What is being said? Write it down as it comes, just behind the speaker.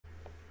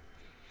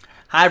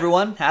Hi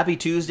everyone, happy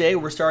Tuesday.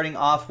 We're starting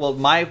off, well,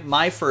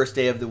 my first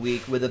day of the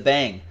week with a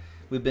bang.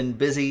 We've been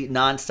busy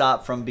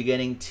nonstop from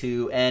beginning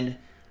to end.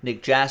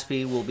 Nick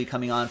Jaspy will be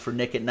coming on for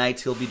Nick at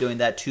Nights. He'll be doing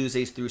that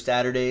Tuesdays through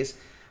Saturdays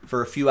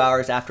for a few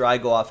hours after I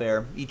go off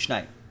air each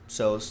night.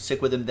 So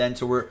stick with him then.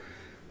 So we're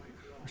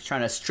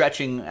trying to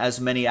stretching as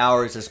many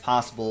hours as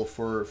possible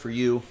for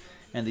you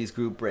and these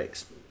group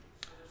breaks.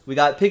 We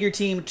got Pick Your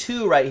Team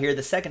 2 right here,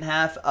 the second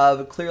half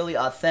of Clearly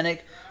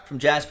Authentic from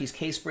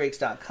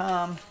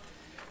JaspysCaseBreaks.com.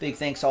 Big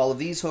thanks to all of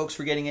these folks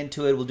for getting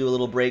into it. We'll do a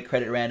little break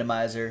credit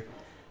randomizer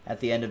at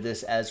the end of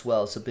this as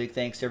well. So big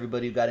thanks to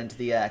everybody who got into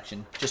the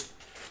action. Just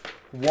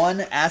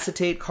one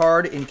acetate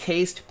card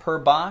encased per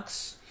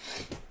box.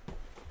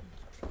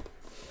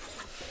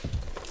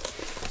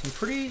 Some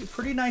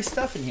pretty nice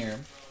stuff in here.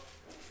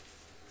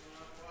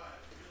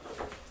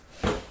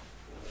 Do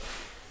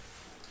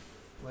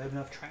I have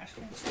enough trash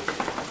cans?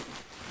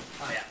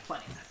 Oh yeah,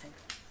 plenty. I think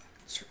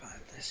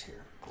survive this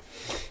here.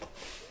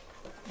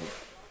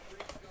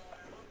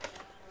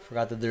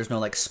 Forgot that there's no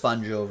like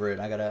sponge over it.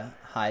 I gotta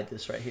hide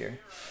this right here.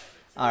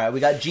 All right, we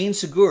got Gene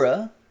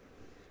Segura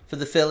for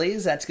the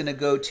Phillies. That's gonna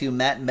go to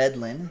Matt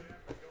Medlin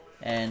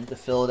and the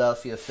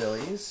Philadelphia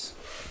Phillies.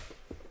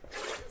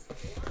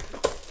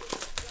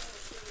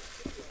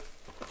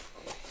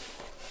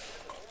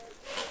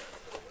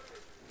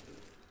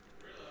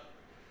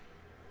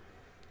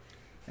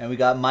 And we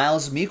got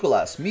Miles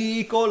Mikolas.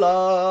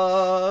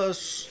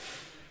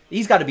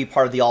 He's got to be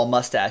part of the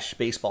all-mustache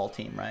baseball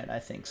team, right? I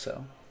think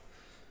so.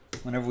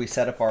 Whenever we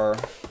set up our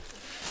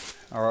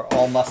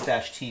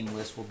all-mustache team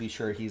list, we'll be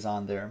sure he's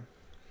on there.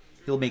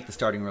 He'll make the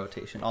starting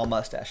rotation,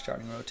 all-mustache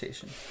starting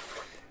rotation.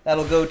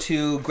 That'll go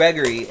to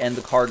Gregory and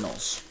the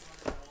Cardinals.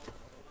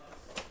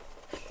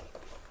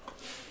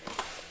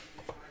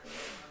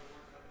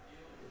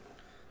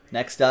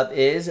 Next up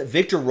is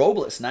Victor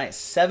Robles. Nice.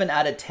 7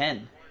 out of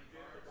 10.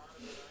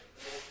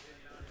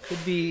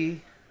 Could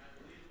be,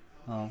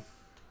 well,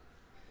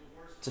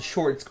 it's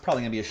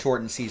probably going to be a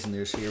shortened season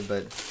this year,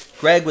 but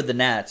Greg with the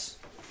Nats,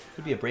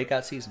 could be a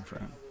breakout season for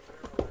him.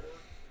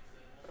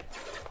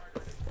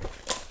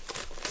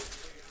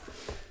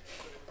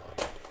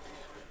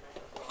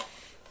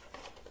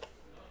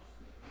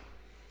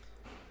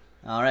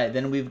 All right,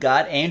 then we've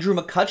got Andrew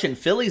McCutchen,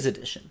 Phillies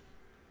edition.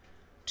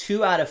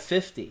 2 out of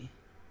 50.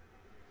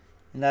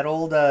 And that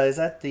old, is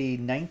that the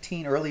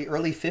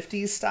early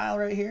 50s style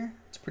right here?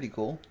 It's pretty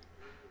cool.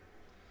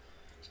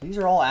 So these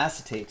are all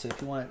acetate, so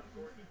if you want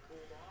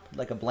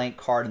like a blank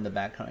card in the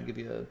back, kind of give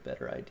you a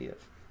better idea of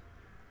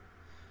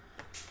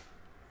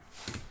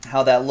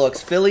how that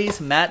looks. Phillies,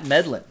 Matt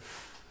Medlin.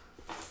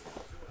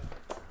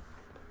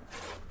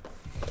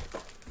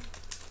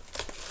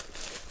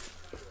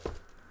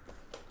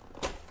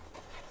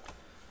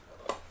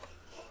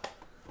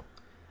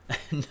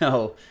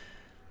 No,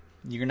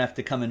 you're going to have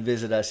to come and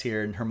visit us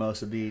here in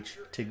Hermosa Beach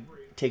to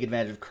take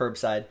advantage of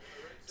curbside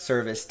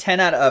service. 5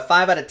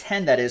 out of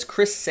 10, that is.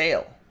 Chris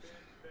Sale.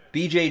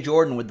 B.J.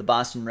 Jordan with the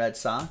Boston Red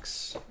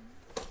Sox.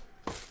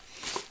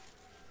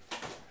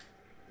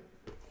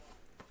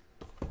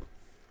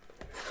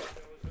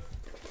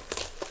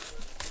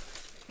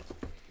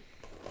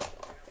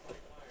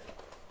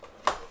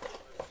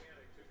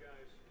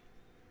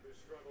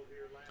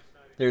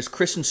 There's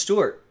Kristen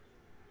Stewart.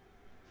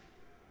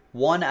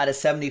 1 out of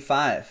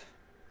 75.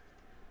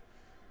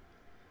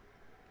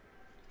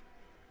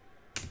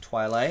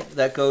 Twilight.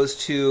 That goes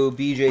to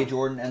B.J.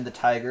 Jordan and the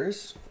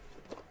Tigers.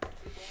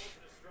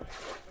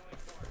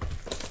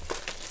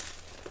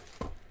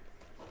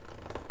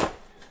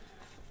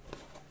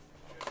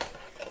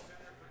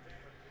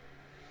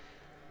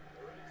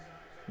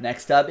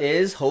 Next up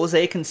is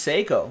Jose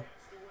Canseco,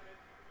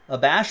 a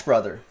Bash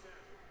brother.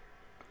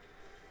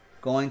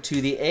 Going to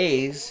the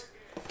A's,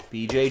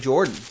 B.J.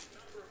 Jordan.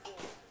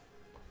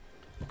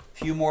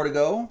 Few more to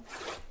go.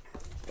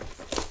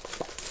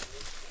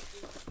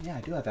 Yeah,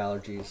 I do have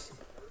allergies.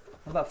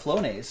 What about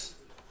Flonase?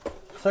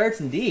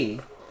 Claritin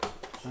D.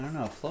 I don't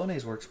know.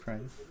 Flonase works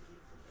pretty.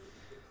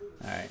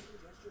 All right.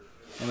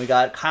 And we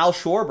got Kyle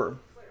Schwarber.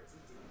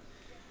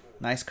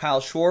 Nice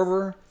Kyle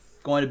Schwarber.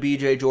 Going to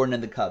B.J. Jordan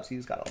and the Cubs.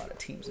 He's got a lot of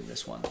teams in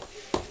this one.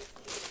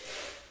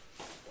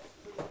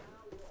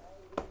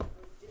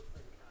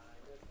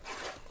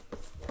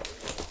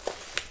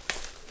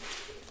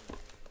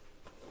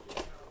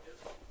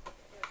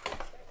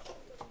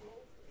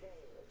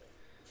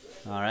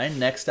 All right,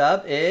 next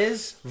up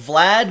is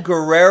Vlad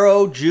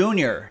Guerrero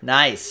Jr.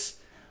 Nice.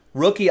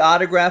 Rookie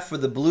autograph for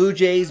the Blue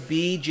Jays,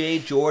 B.J.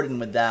 Jordan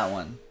with that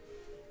one.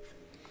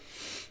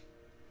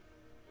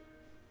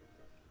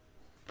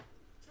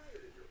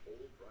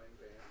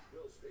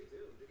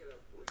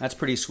 That's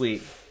pretty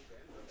sweet.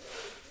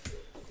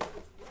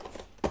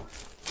 Wow,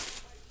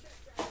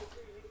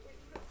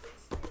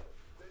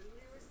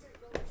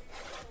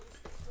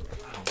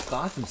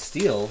 Gotham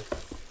Steel.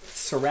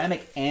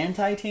 Ceramic and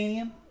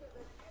titanium?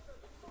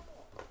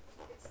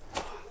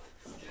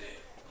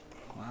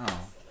 Wow.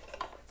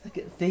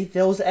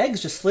 Those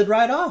eggs just slid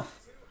right off.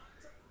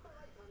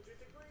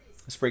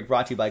 This break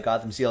brought to you by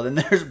Gotham Steel. Then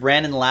there's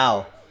Brandon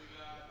Lau.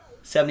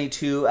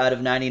 72 out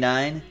of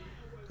 99.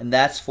 And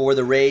that's for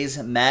the Rays,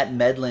 Matt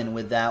Medlin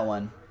with that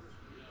one.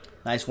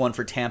 Nice one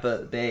for Tampa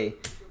Bay.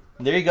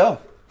 And there you go.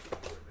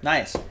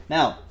 Nice.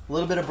 Now, a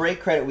little bit of break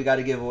credit we got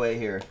to give away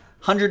here.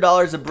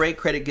 $100 of break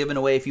credit given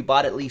away if you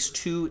bought at least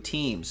 2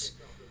 teams.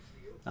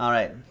 All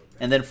right.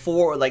 And then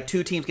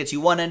 2 teams gets you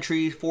 1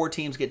 entry, 4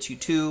 teams gets you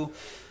 2.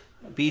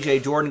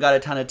 BJ Jordan got a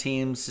ton of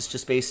teams. It's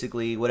just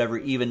basically whatever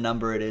even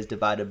number it is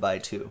divided by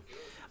 2.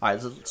 All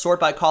right, let's sort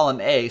by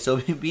column A. So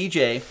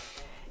BJ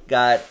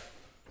got,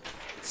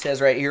 it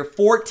says right here,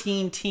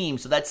 14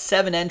 teams. So that's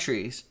 7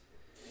 entries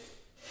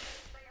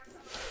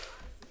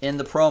in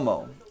the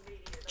promo.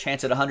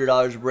 Chance at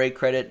 $100 break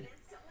credit.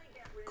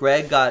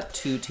 Greg got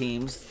 2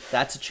 teams.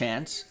 That's a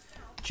chance.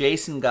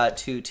 Jason got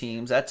 2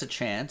 teams. That's a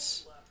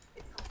chance.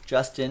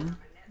 Justin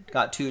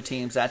got 2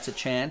 teams. That's a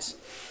chance.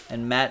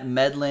 And Matt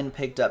Medlin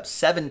picked up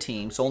 7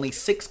 teams. So only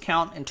 6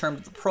 count in terms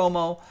of the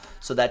promo.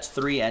 So that's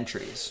 3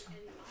 entries.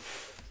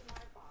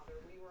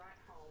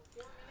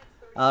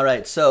 All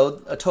right,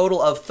 so a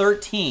total of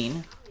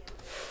 13.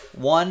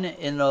 One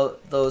in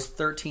those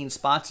 13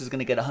 spots is going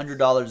to get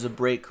 $100 of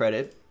break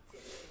credit.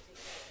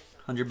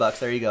 $100,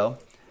 there you go.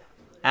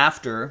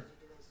 After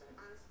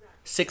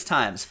 6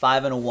 times,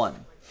 5 and a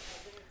 1.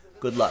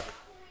 Good luck.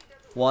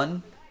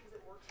 1,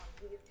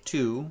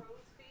 2,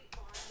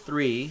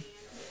 3,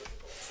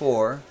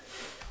 4,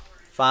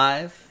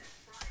 5,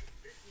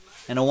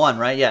 and a 1,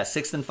 right? Yeah,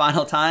 6th and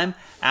final time.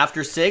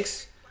 After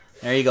 6,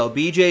 there you go.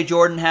 BJ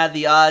Jordan had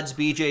the odds.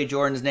 BJ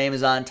Jordan's name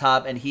is on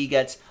top, and he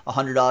gets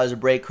 $100 of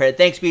break credit.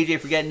 Thanks, BJ,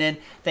 for getting in.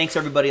 Thanks,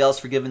 everybody else,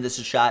 for giving this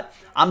a shot.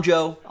 I'm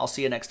Joe. I'll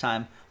see you next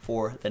time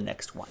for the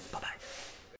next one. Bye-bye.